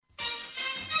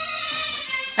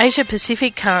Asia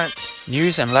Pacific Currents.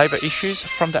 News and labour issues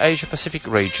from the Asia Pacific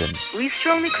region. We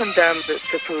strongly condemn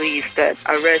the police that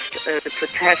arrest the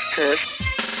protesters.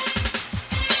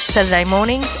 Saturday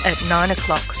mornings at 9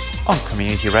 o'clock. On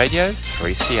Community Radio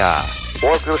 3CR.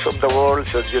 Workers of the world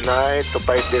should unite to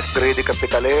fight this greedy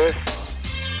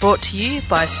capitalists. Brought to you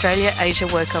by Australia Asia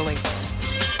Worker Links.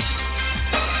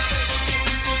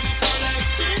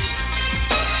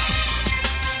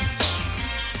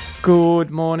 Good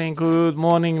morning,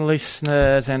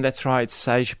 listeners. And that's right, it's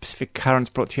Asia Pacific Currents,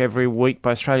 brought to you every week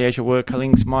by Australia Asia Worker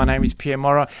Links. My name is Pierre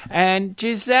Morrow. And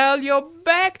Giselle, you're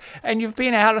back. And you've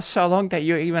been out of so long that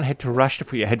you even had to rush to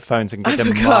put your headphones and get the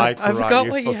mic right. I forgot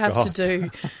what you have to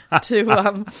do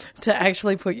to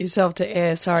actually put yourself to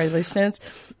air. Sorry, listeners.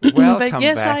 Welcome but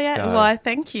yes, back, I am. though. Why,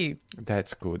 thank you.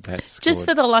 That's good. Just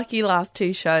for the lucky last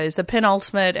two shows, the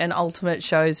penultimate and ultimate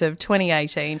shows of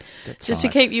 2018. That's just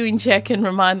right. to keep you in check and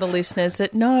remind the listeners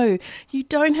that no, you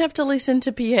don't have to listen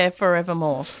to Pierre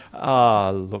forevermore.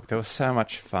 Oh, look, there was so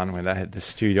much fun when I had the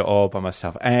studio all by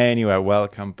myself. Anyway,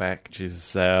 welcome back,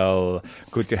 Giselle.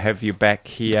 Good to have you back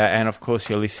here. And, of course,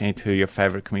 you're listening to your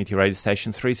favourite community radio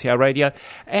station, 3CR Radio.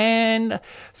 And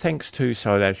thanks to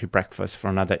Solidarity Breakfast for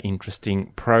another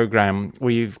interesting program.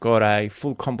 We've got a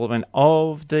full complement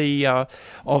of the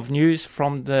of news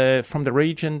from the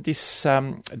region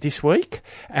this week,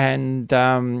 and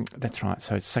that's right.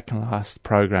 So it's second last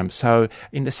program. So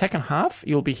in the second half,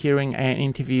 you'll be hearing an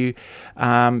interview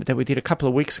that we did a couple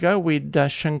of weeks ago with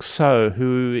Sheng So,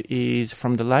 who is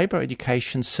from the Labour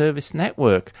Education Service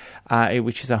Network,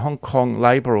 which is a Hong Kong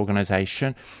labour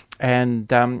organisation.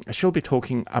 And she'll be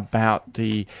talking about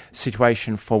the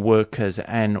situation for workers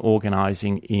and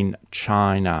organising in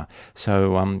China.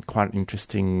 So quite an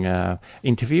interesting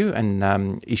interview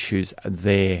and issues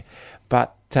there.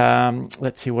 But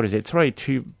let's see, what is it? It's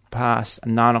already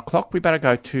 9 o'clock. We better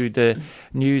go to the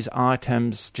news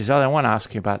items. Giselle, I want to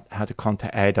ask you about how to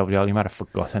contact AWL. You might have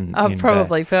forgotten.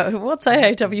 Probably. What's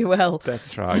AWL?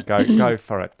 That's right. Go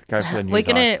for it. Go for the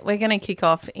news. We're gonna kick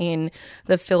off in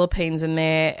the Philippines, and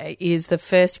there is the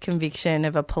first conviction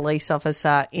of a police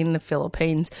officer in the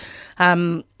Philippines.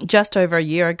 Just over a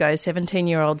year ago,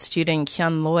 17-year-old student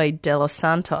Kian Lloyd de los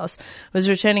Santos was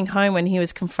returning home when he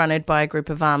was confronted by a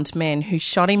group of armed men who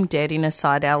shot him dead in a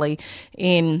side alley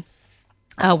in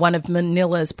one of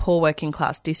Manila's poor working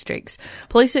class districts.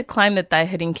 Police had claimed that they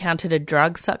had encountered a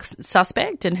drug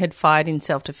suspect and had fired in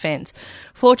self-defence.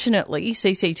 Fortunately,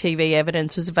 CCTV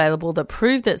evidence was available that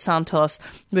proved that Santos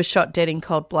was shot dead in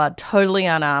cold blood, totally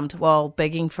unarmed, while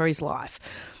begging for his life.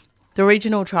 The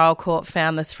regional trial court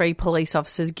found the three police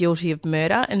officers guilty of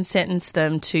murder and sentenced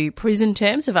them to prison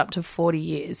terms of up to 40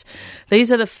 years. These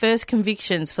are the first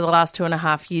convictions for the last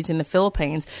 2.5 years in the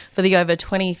Philippines for the over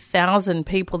 20,000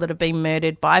 people that have been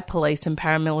murdered by police and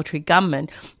paramilitary gunmen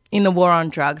in the war on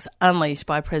drugs unleashed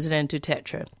by President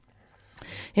Duterte.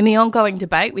 In the ongoing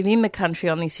debate within the country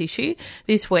on this issue,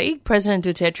 this week, President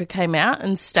Duterte came out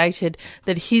and stated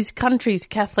that his country's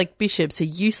Catholic bishops are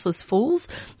useless fools,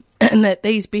 and that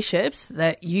these bishops,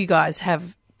 that you guys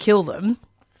have killed them,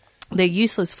 they're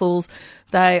useless fools.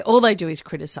 All they do is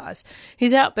criticise.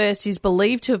 His outburst is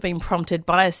believed to have been prompted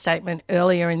by a statement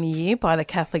earlier in the year by the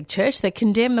Catholic Church that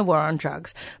condemned the war on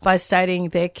drugs by stating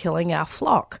they're killing our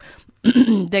flock.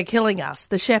 They're killing us,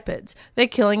 the shepherds. They're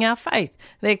killing our faith.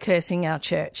 They're cursing our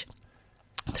church.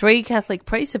 3 Catholic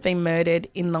priests have been murdered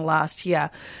in the last year.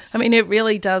 I mean, it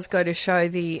really does go to show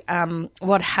the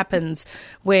what happens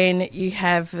when you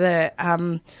have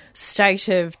the state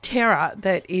of terror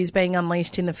that is being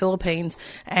unleashed in the Philippines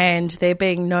and there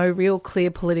being no real clear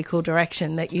political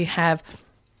direction, that you have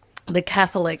the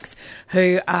Catholics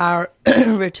who are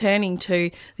returning to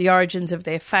the origins of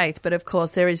their faith, but of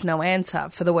course there is no answer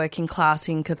for the working class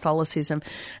in Catholicism.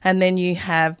 And then you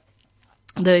have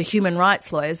the human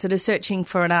rights lawyers that are searching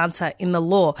for an answer in the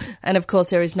law. And, of course,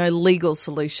 there is no legal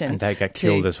solution. And they get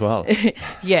killed as well.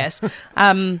 Yes.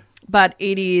 But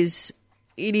it is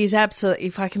absolute,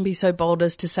 if I can be so bold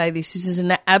as to say this is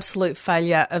an absolute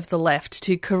failure of the left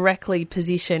to correctly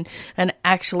position and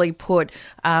actually put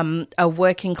a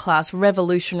working class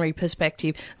revolutionary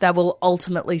perspective that will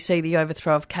ultimately see the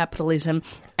overthrow of capitalism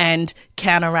and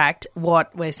counteract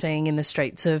what we're seeing in the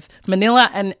streets of Manila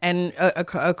and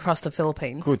across the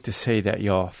Philippines. Good to see that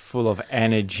you're full of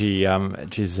energy,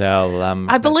 Giselle.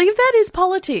 I believe that is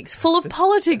politics. Full of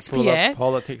politics, Pierre. Full of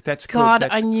politics. That's good. God,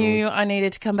 That's I knew good. I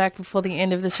needed to come back before the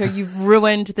end of the show. You've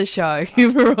ruined the show.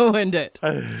 You've ruined it.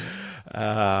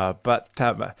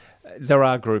 there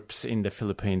are groups in the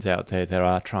Philippines out there that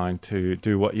are trying to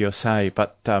do what you say,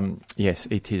 but yes,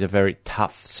 it is a very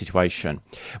tough situation.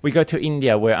 We go to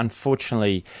India, where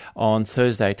unfortunately on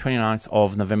Thursday, 29th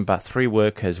of November, 3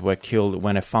 workers were killed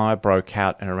when a fire broke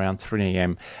out at around 3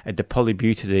 a.m. at the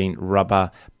polybutadiene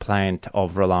rubber plant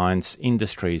of Reliance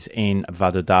Industries in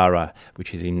Vadodara,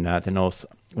 which is in the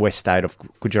northwest state of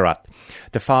Gujarat.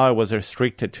 The fire was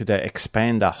restricted to the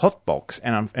expander hotbox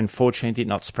and unfortunately did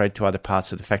not spread to other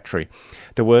parts of the factory.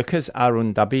 The workers,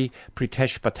 Arun Dabi,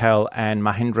 Pritesh Patel and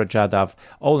Mahendra Jadhav,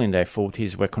 all in their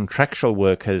 40s, were contractual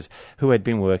workers who had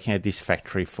been working at this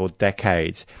factory for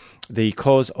decades. The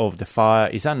cause of the fire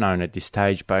is unknown at this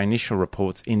stage, but initial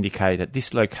reports indicate that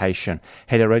this location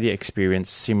had already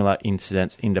experienced similar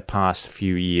incidents in the past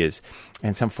few years.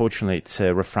 And so unfortunately, it's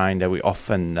a refrain that we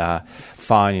often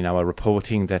find in our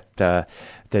reporting, that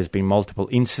there's been multiple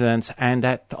incidents and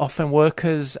that often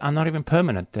workers are not even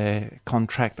permanent, they're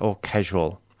contract or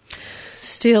casual.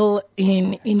 Still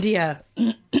in India,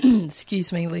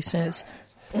 excuse me, listeners.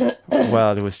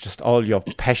 Well, it was just all your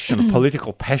passion,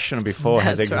 political passion before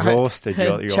has exhausted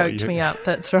right. Choked me up,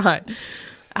 that's right.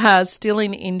 Still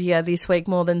in India this week,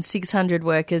 more than 600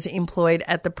 workers employed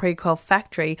at the Pricol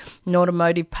factory, an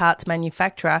automotive parts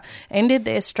manufacturer, ended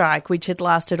their strike, which had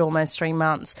lasted almost 3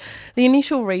 months. The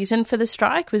initial reason for the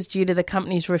strike was due to the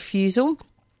company's refusal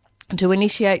to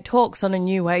initiate talks on a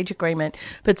new wage agreement,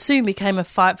 but soon became a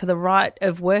fight for the right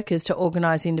of workers to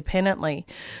organise independently.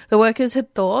 The workers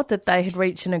had thought that they had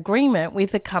reached an agreement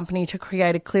with the company to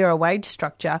create a clearer wage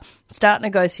structure, start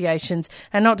negotiations,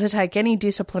 and not to take any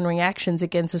disciplinary actions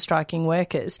against the striking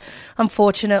workers.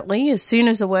 Unfortunately, as soon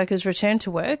as the workers returned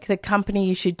to work, the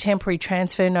company issued temporary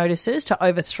transfer notices to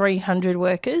over 300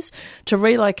 workers to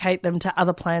relocate them to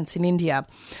other plants in India.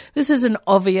 This is an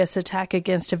obvious attack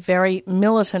against a very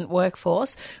militant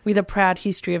workforce with a proud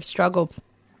history of struggle.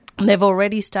 They've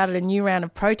already started a new round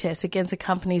of protests against the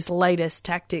company's latest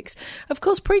tactics. Of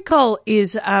course, Pricol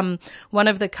is one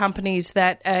of the companies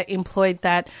that employed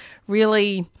that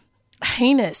really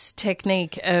heinous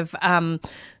technique of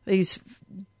these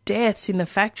deaths in the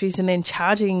factories and then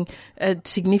charging a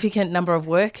significant number of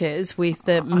workers with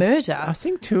murder. I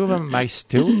think 2 of them may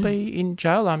still be in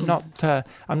jail. I'm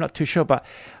not too sure, but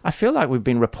I feel like we've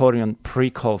been reporting on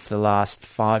Pricol for the last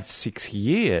 5-6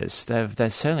 years. They're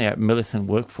certainly a militant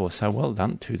workforce, so well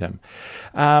done to them.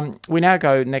 We now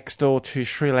go next door to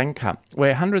Sri Lanka,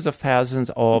 where hundreds of thousands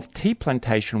of tea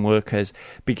plantation workers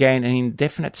began an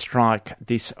indefinite strike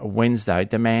this Wednesday,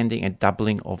 demanding a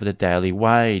doubling of the daily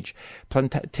wage.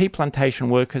 Tea plantation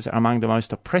workers are among the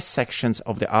most oppressed sections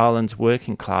of the island's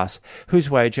working class, whose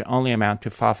wages only amount to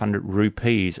 500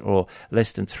 rupees, or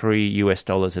less than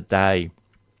 $3 a day.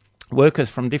 Workers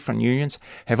from different unions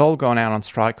have all gone out on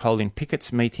strike, holding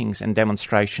pickets, meetings and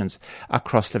demonstrations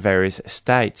across the various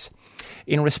states.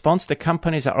 In response, the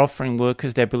companies are offering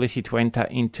workers the ability to enter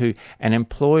into an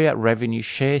employer revenue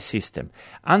share system.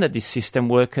 Under this system,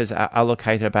 workers are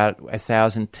allocated about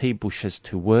 1,000 tea bushes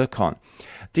to work on.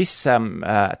 This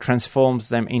transforms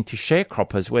them into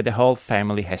sharecroppers where the whole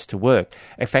family has to work,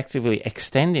 effectively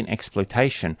extending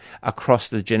exploitation across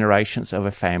the generations of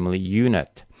a family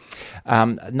unit.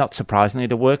 Not surprisingly,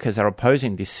 the workers are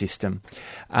opposing this system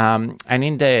and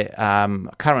in their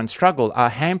current struggle are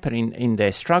hampered in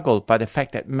their struggle by the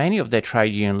fact that many of their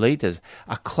trade union leaders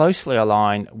are closely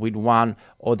aligned with one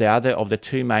or the other of the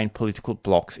 2 main political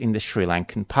blocs in the Sri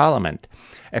Lankan parliament,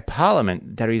 a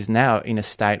parliament that is now in a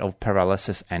state of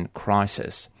paralysis and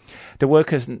crisis. The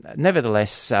workers,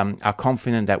 nevertheless, are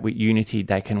confident that with unity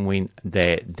they can win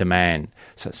their demand.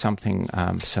 So it's something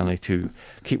certainly to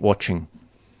keep watching.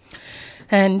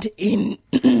 And in,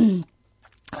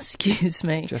 excuse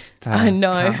me, just I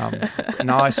know,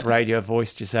 nice radio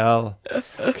voice, Giselle.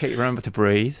 Remember to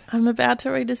breathe. I'm about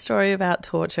to read a story about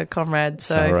torture, comrade.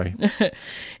 So, sorry.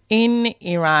 In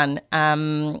Iran,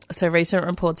 so recent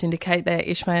reports indicate that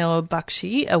Ismail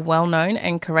Bakshi, a well-known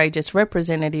and courageous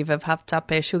representative of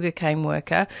Haftape sugarcane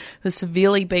worker, was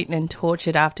severely beaten and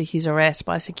tortured after his arrest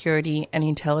by security and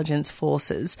intelligence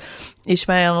forces.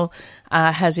 Ismail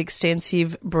has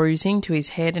extensive bruising to his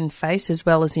head and face as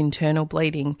well as internal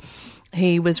bleeding.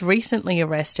 He was recently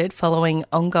arrested following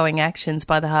ongoing actions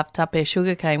by the Haftape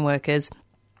sugarcane workers,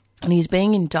 and he's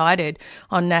being indicted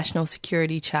on national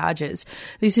security charges.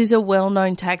 This is a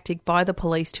well-known tactic by the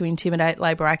police to intimidate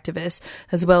labour activists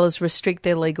as well as restrict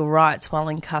their legal rights while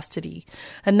in custody.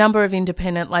 A number of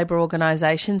independent labour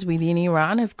organisations within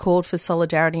Iran have called for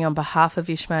solidarity on behalf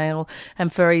of Ismail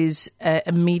and for his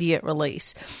immediate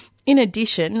release. In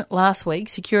addition, last week,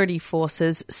 security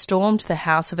forces stormed the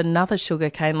house of another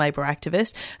sugarcane labour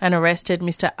activist and arrested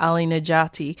Mr. Ali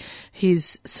Najati,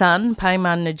 his son,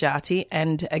 Payman Najati,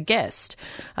 and a guest.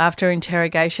 After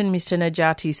interrogation, Mr.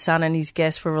 Najati's son and his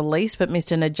guest were released, but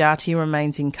Mr. Najati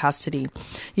remains in custody.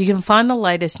 You can find the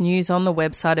latest news on the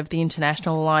website of the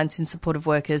International Alliance in Support of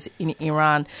Workers in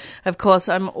Iran. Of course,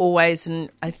 I'm always, and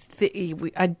I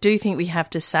do think we have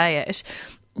to say it,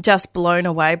 just blown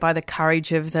away by the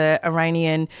courage of the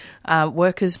Iranian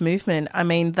workers' movement. I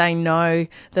mean, they know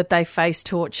that they face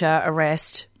torture,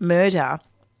 arrest, murder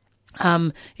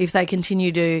if they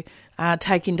continue to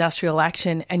take industrial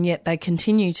action, and yet they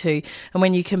continue to. And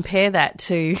when you compare that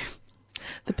to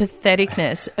the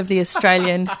patheticness of the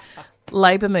Australian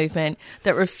labour movement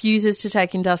that refuses to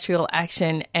take industrial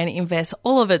action and invest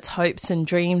all of its hopes and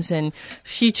dreams and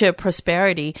future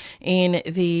prosperity in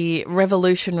the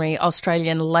revolutionary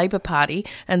Australian Labor Party,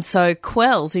 and so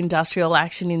quells industrial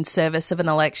action in service of an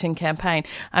election campaign.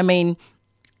 I mean,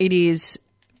 it is...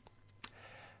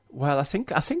 Well, I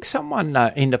think someone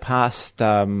in the past, with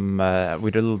a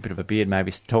little bit of a beard, maybe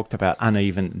talked about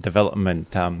uneven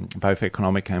development, both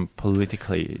economic and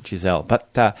politically, Giselle. But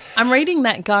I'm reading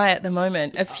that guy at the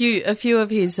moment. A few of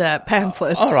his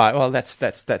pamphlets. All right, well, that's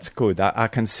good. I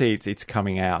can see it's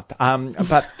coming out.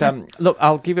 Look,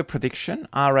 I'll give a prediction.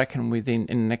 I reckon within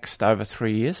the next over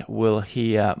 3 years, we'll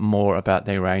hear more about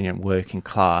the Iranian working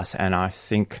class, and I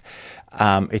think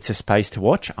it's a space to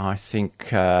watch. I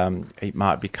think it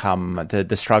might become,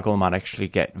 the struggle might actually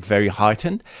get very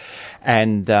heightened,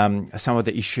 and some of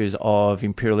the issues of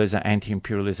imperialism,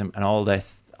 anti-imperialism, and all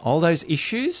those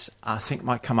issues, I think,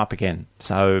 might come up again.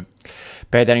 So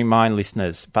bear that in mind,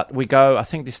 listeners. But we go, I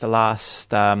think this is the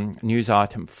last news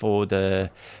item for the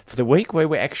week, where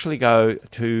we actually go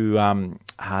to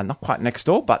not quite next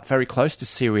door, but very close to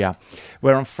Syria,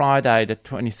 where on Friday, the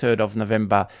 23rd of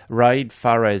November, Raid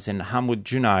Fares and Hamoud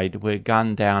Junaid were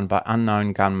gunned down by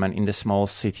unknown gunmen in the small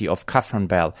city of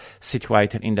Kafranbel,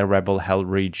 situated in the rebel-held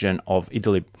region of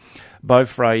Idlib.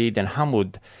 Both Raid and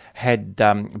Hamoud had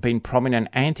been prominent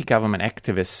anti-government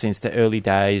activists since the early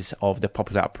days of the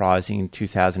popular uprising in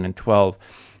 2012.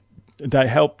 They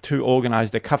helped to organise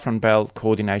the Kafranbel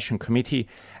Coordination Committee,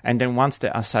 and then once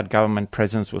the Assad government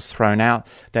presence was thrown out,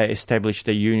 they established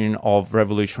the Union of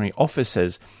Revolutionary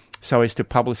Officers so as to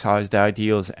publicise the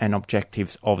ideals and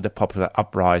objectives of the popular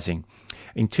uprising.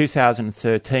 In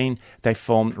 2013, they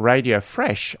formed Radio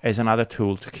Fresh as another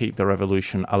tool to keep the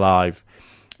revolution alive.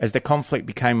 As the conflict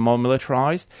became more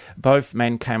militarised, both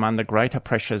men came under greater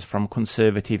pressures from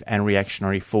conservative and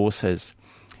reactionary forces.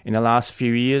 In the last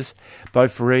few years,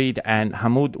 both Reid and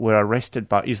Hamoud were arrested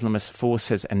by Islamist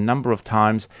forces a number of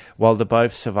times, while they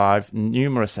both survived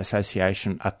numerous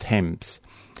assassination attempts.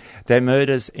 Their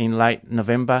murders in late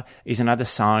November is another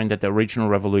sign that the regional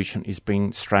revolution is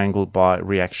being strangled by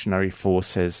reactionary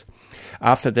forces.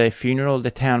 After their funeral,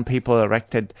 the town people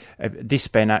erected this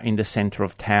banner in the centre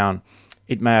of town.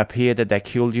 It may appear that they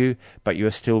killed you, but you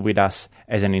are still with us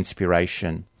as an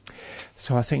inspiration.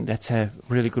 So I think that's a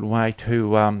really good way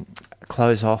to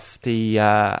close off the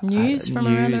news from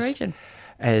around the region.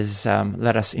 As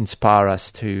let us inspire us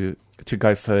to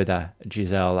go further,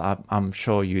 Giselle. I'm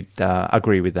sure you'd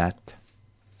agree with that.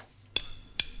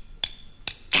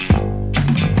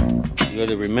 You got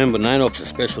to remember, NAIDOC's a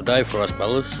special day for us,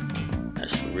 brothers.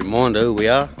 That's a reminder who we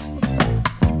are.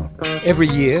 Every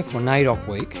year for NAIDOC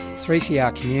Week,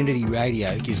 3CR Community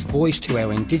Radio gives voice to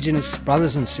our Indigenous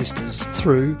brothers and sisters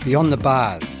through Beyond the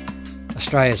Bars,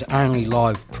 Australia's only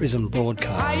live prison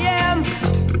broadcast. I am a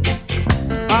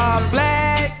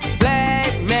black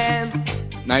man.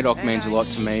 NAIDOC means a lot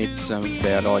to me. It's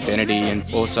about identity and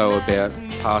also about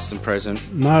past and present.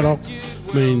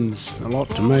 NAIDOC means a lot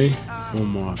to me, for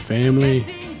my family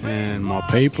and my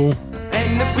people.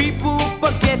 And the people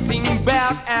forgetting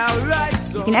about our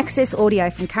rights. You can access audio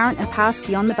from current and past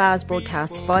Beyond the Bars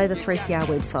broadcasts via the 3CR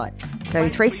website. Go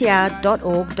to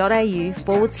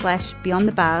 3cr.org.au/Beyond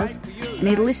the Bars and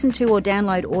either listen to or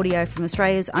download audio from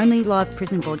Australia's only live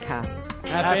prison broadcasts.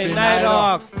 Happy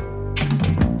NAIDOC!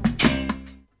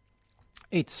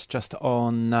 It's just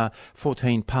on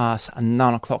 14 past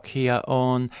 9 o'clock here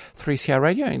on 3CR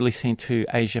Radio, and listening to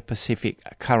Asia Pacific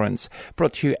Currents,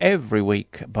 brought to you every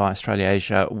week by Australia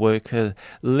Asia Worker,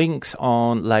 links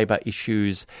on labour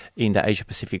issues in the Asia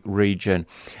Pacific region.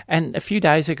 And a few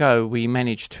days ago, we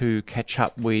managed to catch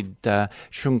up with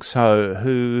Shung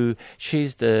So,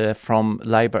 she's from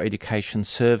Labour Education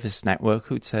Service Network,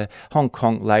 who's a Hong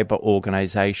Kong labour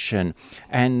organisation.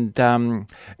 And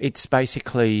it's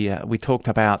basically, we talked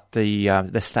about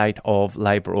the state of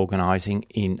labour organising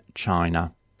in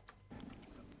China.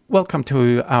 Welcome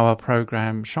to our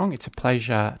program, Shong. It's a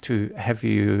pleasure to have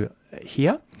you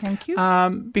here. Thank you.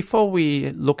 Before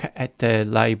we look at the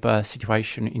labour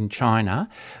situation in China,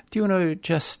 do you want to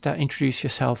just introduce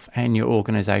yourself and your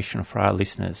organisation for our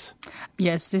listeners?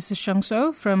 Yes, this is Sheng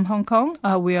So from Hong Kong.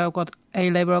 We are got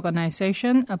a labour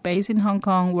organisation based in Hong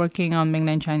Kong working on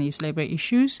mainland Chinese labour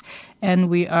issues, and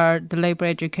we are the Labour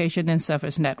Education and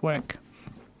Service Network.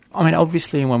 I mean,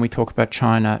 obviously, when we talk about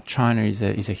China, China is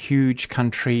a huge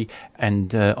country,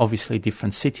 and obviously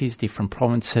different cities, different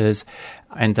provinces,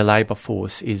 and the labour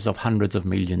force is of hundreds of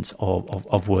millions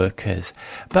of workers.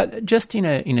 But just in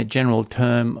a general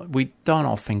term, we don't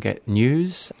often get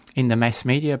news in the mass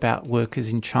media about workers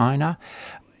in China.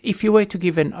 If you were to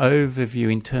give an overview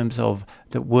in terms of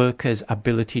the workers'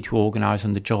 ability to organise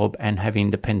on the job and have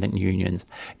independent unions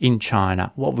in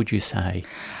China, what would you say?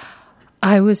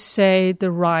 I would say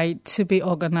the right to be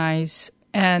organized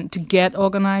and to get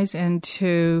organized and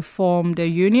to form the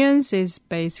unions is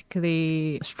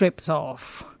basically stripped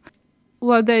off.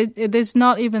 Well, there's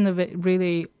not even a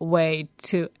really way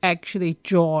to actually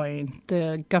join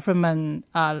the government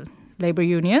labor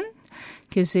union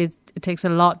because it takes a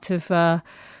lot of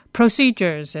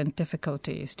procedures and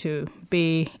difficulties to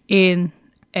be in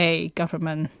a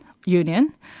government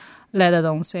union, let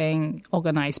alone saying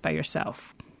organized by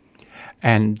yourself.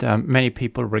 And many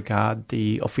people regard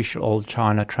the official All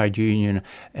China Trade Union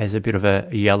as a bit of a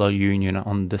yellow union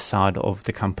on the side of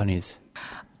the companies.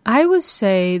 I would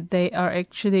say they are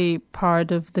actually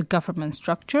part of the government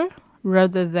structure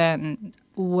rather than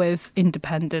with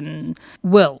independent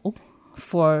will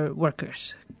for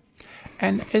workers.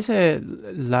 And as a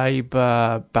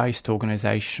labour-based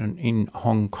organisation in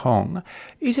Hong Kong,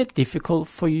 is it difficult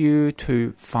for you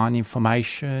to find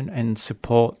information and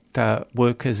support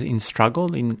workers in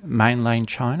struggle in mainland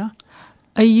China?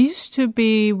 I used to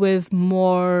be with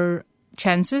more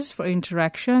chances for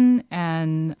interaction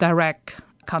and direct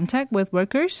contact with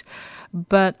workers.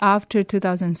 But after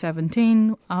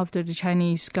 2017, after the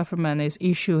Chinese government is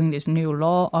issuing this new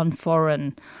law on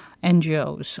foreign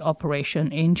NGOs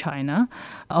operation in China,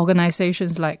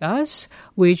 organizations like us,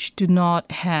 which do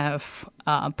not have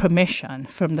permission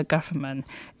from the government,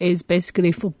 is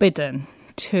basically forbidden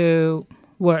to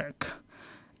work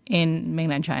in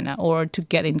mainland China or to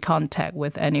get in contact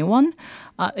with anyone.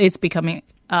 It's becoming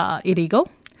illegal.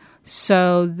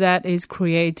 So that is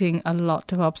creating a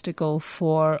lot of obstacles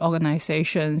for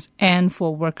organizations and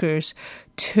for workers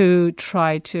to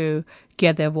try to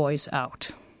get their voice out.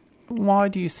 Why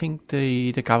do you think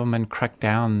the government cracked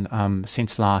down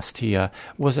since last year?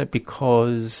 Was it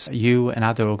because you and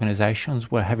other organisations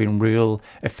were having real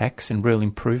effects and real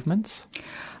improvements?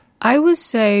 I would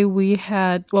say we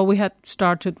had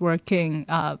started working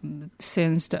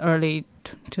since the early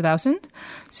 2000s.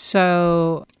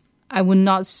 So I would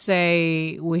not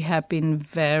say we have been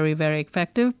very, very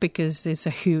effective because it's a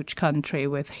huge country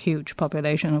with huge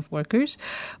population of workers.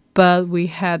 But we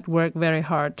had worked very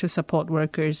hard to support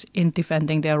workers in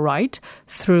defending their right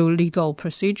through legal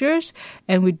procedures.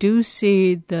 And we do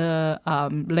see the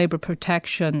labor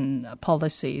protection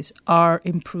policies are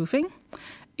improving,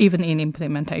 even in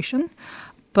implementation.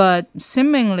 But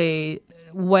seemingly,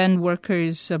 when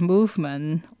workers'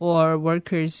 movement or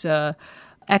workers'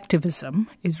 activism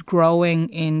is growing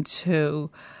into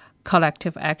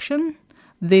collective action,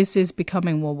 this is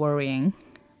becoming more worrying.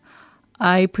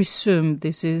 I presume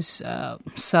this is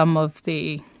some of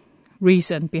the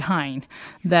reason behind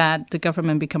that the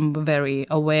government become very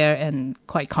aware and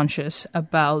quite conscious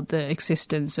about the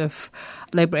existence of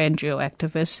labor NGO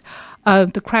activists.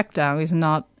 The crackdown is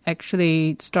not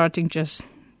actually starting just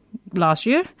last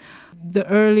year. The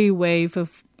early wave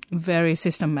of very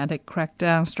systematic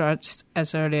crackdown starts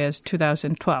as early as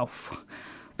 2012.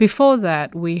 Before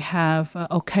that, we have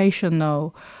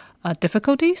occasional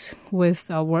difficulties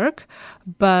with our work,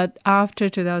 but after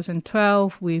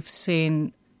 2012, we've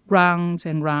seen rounds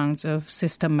and rounds of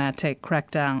systematic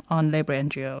crackdown on labor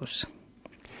NGOs.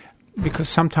 Because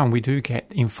sometimes we do get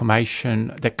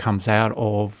information that comes out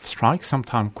of strikes,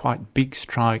 sometimes quite big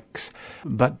strikes,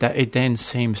 but that it then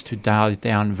seems to dial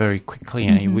down very quickly.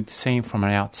 And it would seem from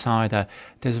an outsider,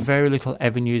 there's very little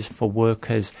avenues for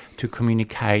workers to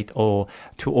communicate or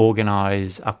to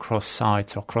organise across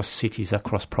sites, across cities,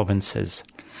 across provinces.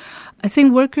 I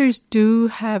think workers do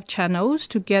have channels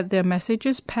to get their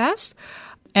messages passed,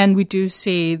 and we do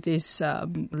see these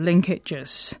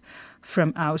linkages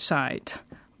from outside.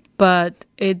 But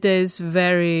it is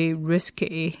very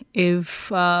risky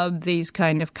if this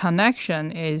kind of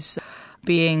connection is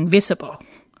being visible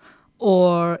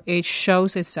or it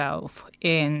shows itself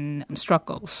in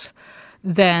struggles.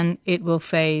 Then it will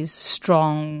face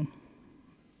strong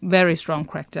very strong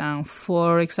crackdown.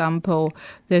 For example,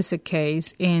 there's a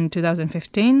case in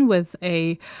 2015 with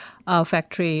a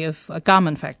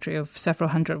garment factory of several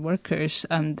hundred workers.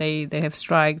 They have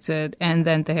striked it, and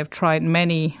then they have tried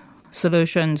many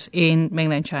solutions in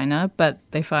mainland China, but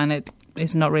they find it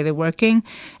is not really working.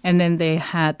 And then they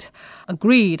had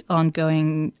agreed on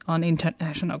going on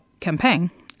international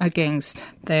campaign against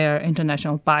their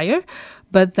international buyer,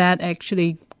 but that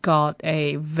actually got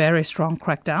a very strong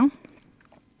crackdown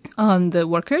on the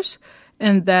workers,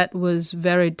 and that was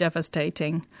very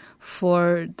devastating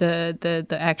for the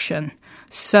action.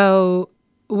 So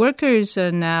workers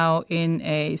are now in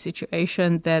a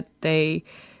situation that they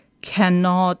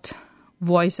cannot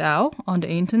voice out on the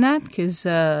internet because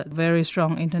very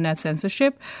strong internet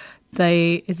censorship.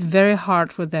 It's very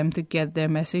hard for them to get their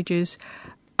messages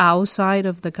outside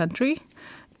of the country.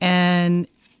 And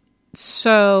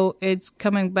so it's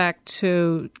coming back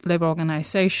to labor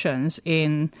organizations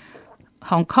in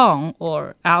Hong Kong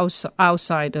or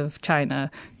outside of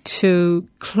China to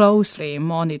closely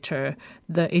monitor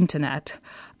the internet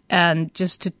and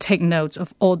just to take notes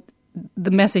of all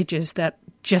the messages that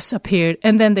just appeared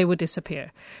and then they would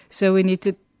disappear. So we need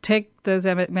to take those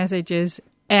messages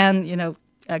and,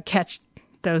 catch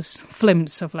those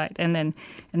flimps of light and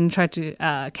try to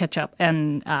catch up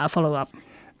and follow up.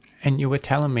 And you were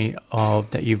telling me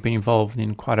that you've been involved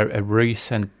in quite a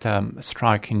recent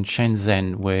strike in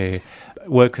Shenzhen where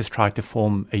workers tried to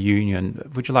form a union.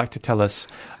 Would you like to tell us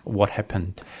what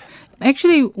happened?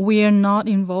 Actually, we are not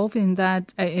involved in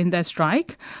that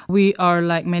strike. We are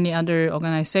like many other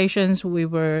organizations. We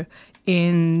were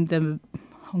in the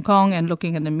Hong Kong and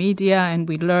looking at the media, and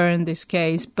we learned this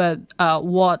case. But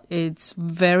what is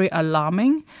very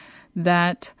alarming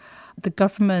that the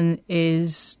government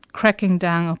is cracking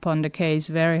down upon the case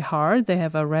very hard. They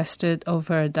have arrested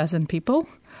over a dozen people.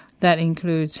 That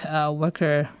includes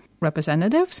worker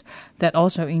representatives. That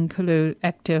also include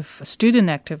active student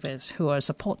activists who are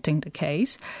supporting the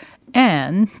case.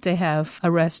 And they have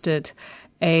arrested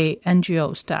a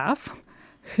NGO staff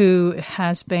who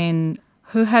has been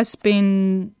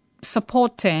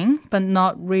supporting but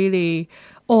not really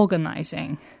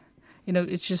organizing.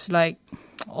 It's just like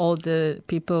all the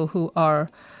people who are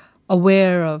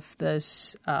aware of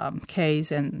this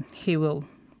case, and he will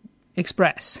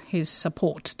express his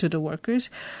support to the workers.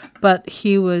 But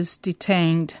he was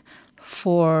detained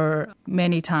for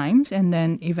many times, and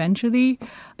then eventually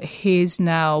he's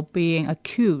now being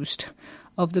accused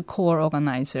of the core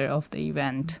organizer of the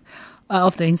event,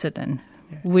 of the incident.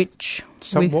 Yeah.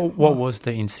 What was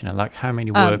the incident? Like, how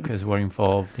many workers were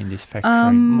involved in this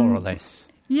factory, more or less?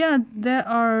 Yeah,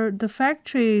 the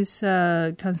factories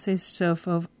consists of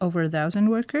over 1,000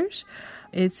 workers.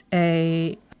 It's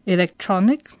a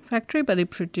electronic factory, but it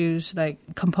produces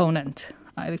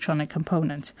electronic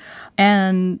components.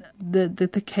 And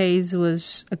the case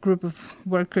was a group of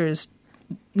workers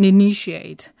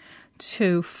initiate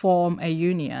to form a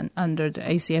union under the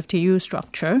ACFTU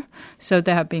structure. So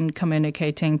they have been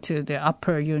communicating to the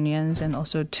upper unions and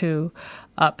also to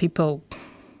people,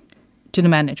 to the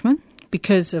management,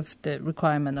 because of the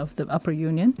requirement of the upper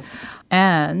union.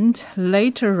 And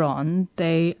later on,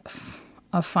 they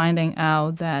are finding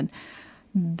out that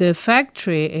the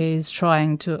factory is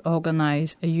trying to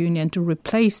organize a union to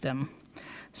replace them.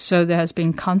 So there has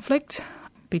been conflict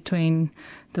between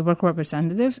the worker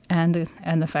representatives and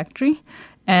the factory,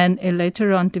 and it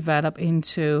later on developed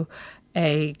into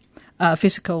a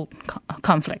physical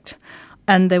conflict.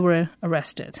 And they were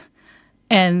arrested.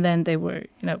 And then they were,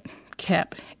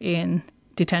 kept in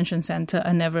detention center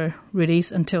and never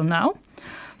released until now.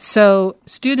 So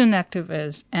student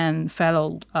activists and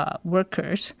fellow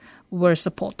workers were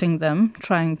supporting them,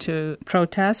 trying to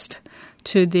protest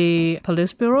to the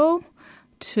police bureau,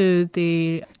 to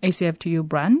the ACFTU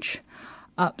branch.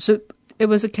 So it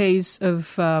was a case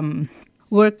of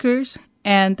workers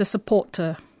and the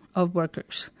supporter of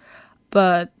workers.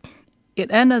 But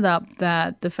it ended up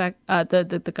that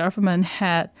the government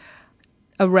had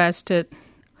arrested,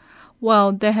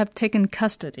 they have taken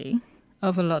custody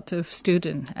of a lot of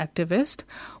student activists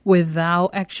without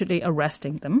actually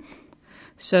arresting them.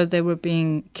 So they were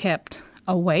being kept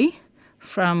away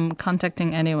from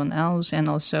contacting anyone else, and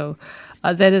also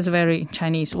that is a very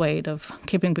Chinese way of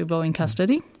keeping people in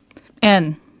custody.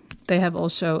 And they have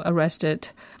also arrested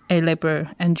a labor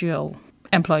NGO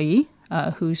employee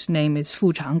whose name is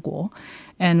Fu Changguo,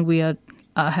 and we are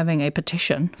having a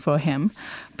petition for him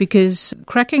because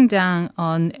cracking down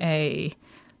on a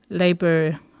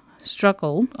labor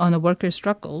struggle, on a worker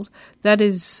struggle, that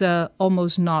is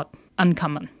almost not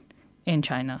uncommon in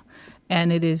China.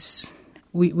 And it is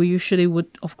we usually would,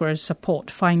 of course,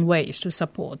 find ways to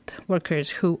support workers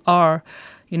who are,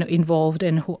 involved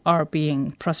and who are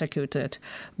being prosecuted.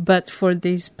 But for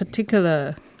this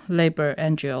particular labor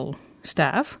NGO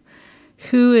staff,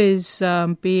 who is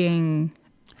being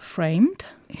framed,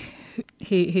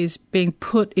 he's being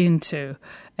put into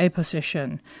a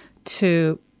position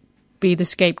to be the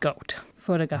scapegoat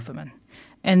for the government.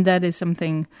 And that is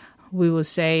something we will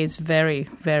say is very,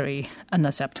 very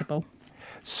unacceptable.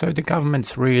 So the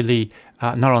government's really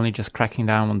not only just cracking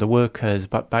down on the workers,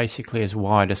 but basically as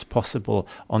wide as possible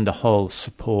on the whole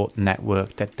support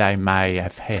network that they may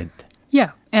have had.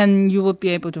 Yeah, and you will be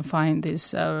able to find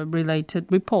this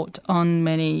related report on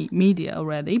many media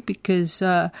already, because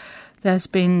there's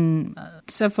been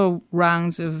several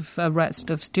rounds of arrest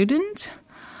of students,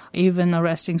 even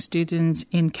arresting students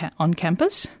on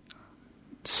campus.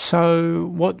 So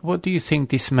what do you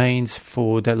think this means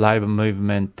for the labour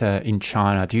movement in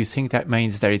China? Do you think that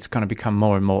means that it's going to become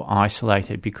more and more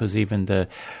isolated because even the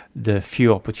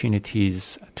few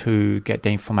opportunities to get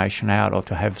the information out or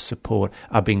to have support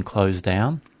are being closed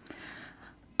down?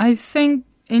 I think,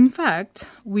 in fact,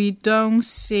 we don't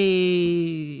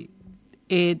see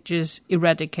it just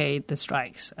eradicate the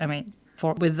strikes. I mean,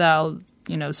 without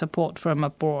support from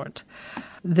abroad,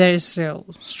 there's still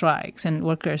strikes and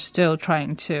workers still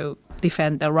trying to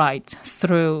defend their right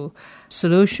through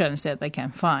solutions that they can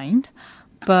find.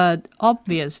 But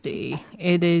obviously,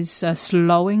 it is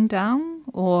slowing down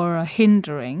or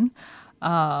hindering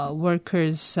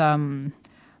workers'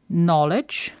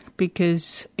 knowledge,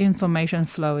 because information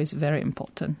flow is very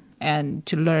important, and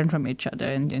to learn from each other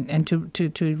and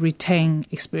to retain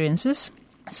experiences.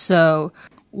 So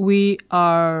we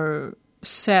are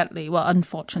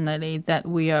unfortunately, that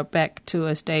we are back to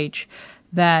a stage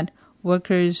that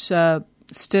workers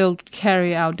still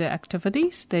carry out their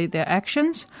activities, their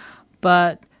actions,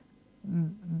 but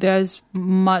there's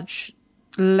much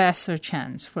lesser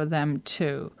chance for them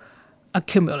to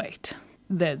accumulate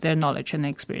their knowledge and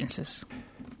experiences.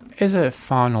 As a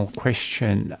final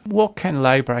question, what can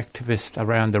labour activists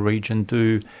around the region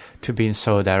do to be in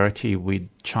solidarity with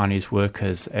Chinese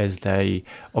workers as they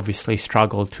obviously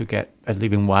struggle to get a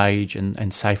living wage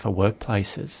and safer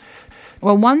workplaces?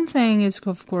 Well, one thing is,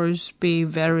 of course, be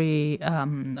very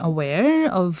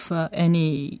aware of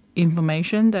any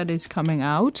information that is coming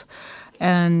out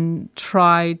and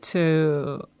try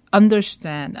to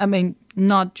understand,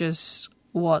 not just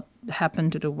what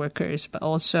happened to the workers, but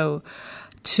also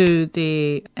to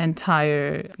the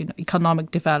entire economic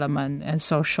development and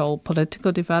social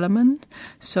political development,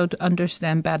 so to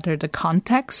understand better the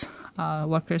context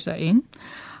workers are in.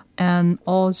 And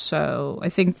also, I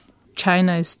think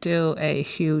China is still a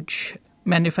huge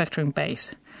manufacturing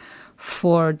base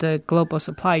for the global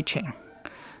supply chain.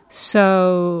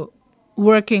 So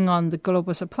working on the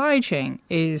global supply chain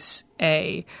is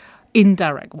a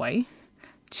indirect way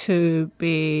to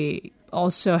be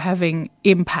also having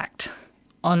impact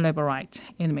on labour rights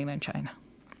in mainland China.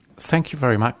 Thank you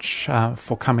very much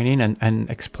for coming in and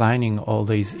explaining all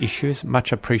these issues.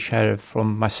 Much appreciated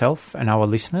from myself and our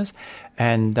listeners.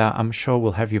 And I'm sure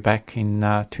we'll have you back in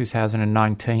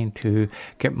 2019 to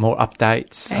get more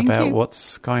updates about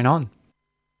what's going on.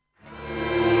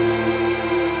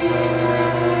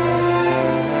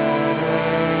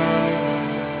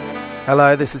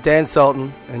 Hello, this is Dan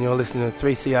Sultan, and you're listening to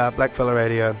 3CR Blackfella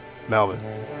Radio, Melbourne.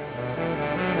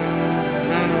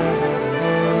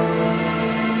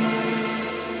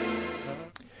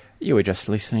 You were just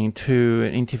listening to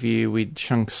an interview with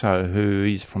Sheng So, who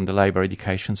is from the Labour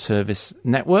Education Service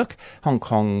Network, Hong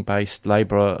Kong-based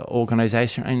labour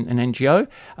organisation and NGO,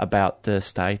 about the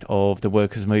state of the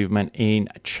workers' movement in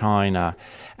China.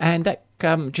 And that,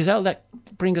 Giselle, that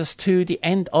brings us to the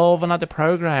end of another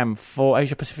program for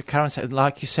Asia Pacific Currents.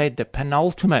 Like you said, the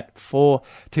penultimate for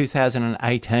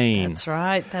 2018. That's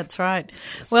right.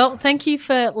 Well, thank you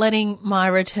for letting my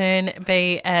return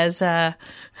be as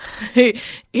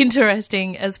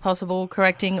interesting as possible,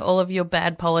 correcting all of your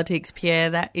bad politics,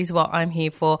 Pierre. That is what I'm here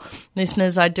for.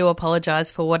 Listeners, I do apologise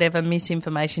for whatever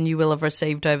misinformation you will have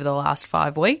received over the last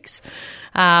 5 weeks.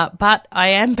 But I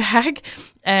am back,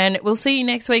 and we'll see you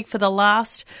next week for the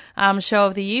last show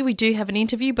of the year. We do have an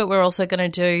interview, but we're also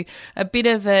going to do a bit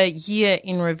of a year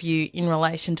in review in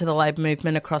relation to the labour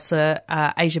movement across the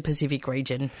Asia-Pacific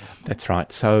region. That's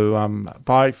right. So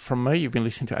bye from me. You've been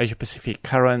listening to Asia Pacific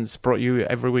Currents, brought you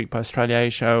every week by Australia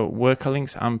Asia Worker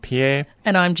Links. I'm Pierre.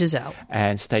 And I'm Giselle.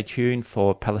 And stay tuned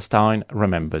for Palestine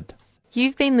Remembered.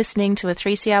 You've been listening to a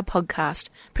 3CR podcast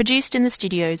produced in the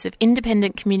studios of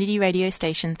independent community radio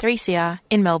station 3CR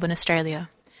in Melbourne, Australia.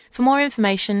 For more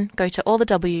information, go to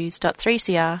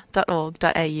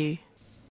allthews.3cr.org.au.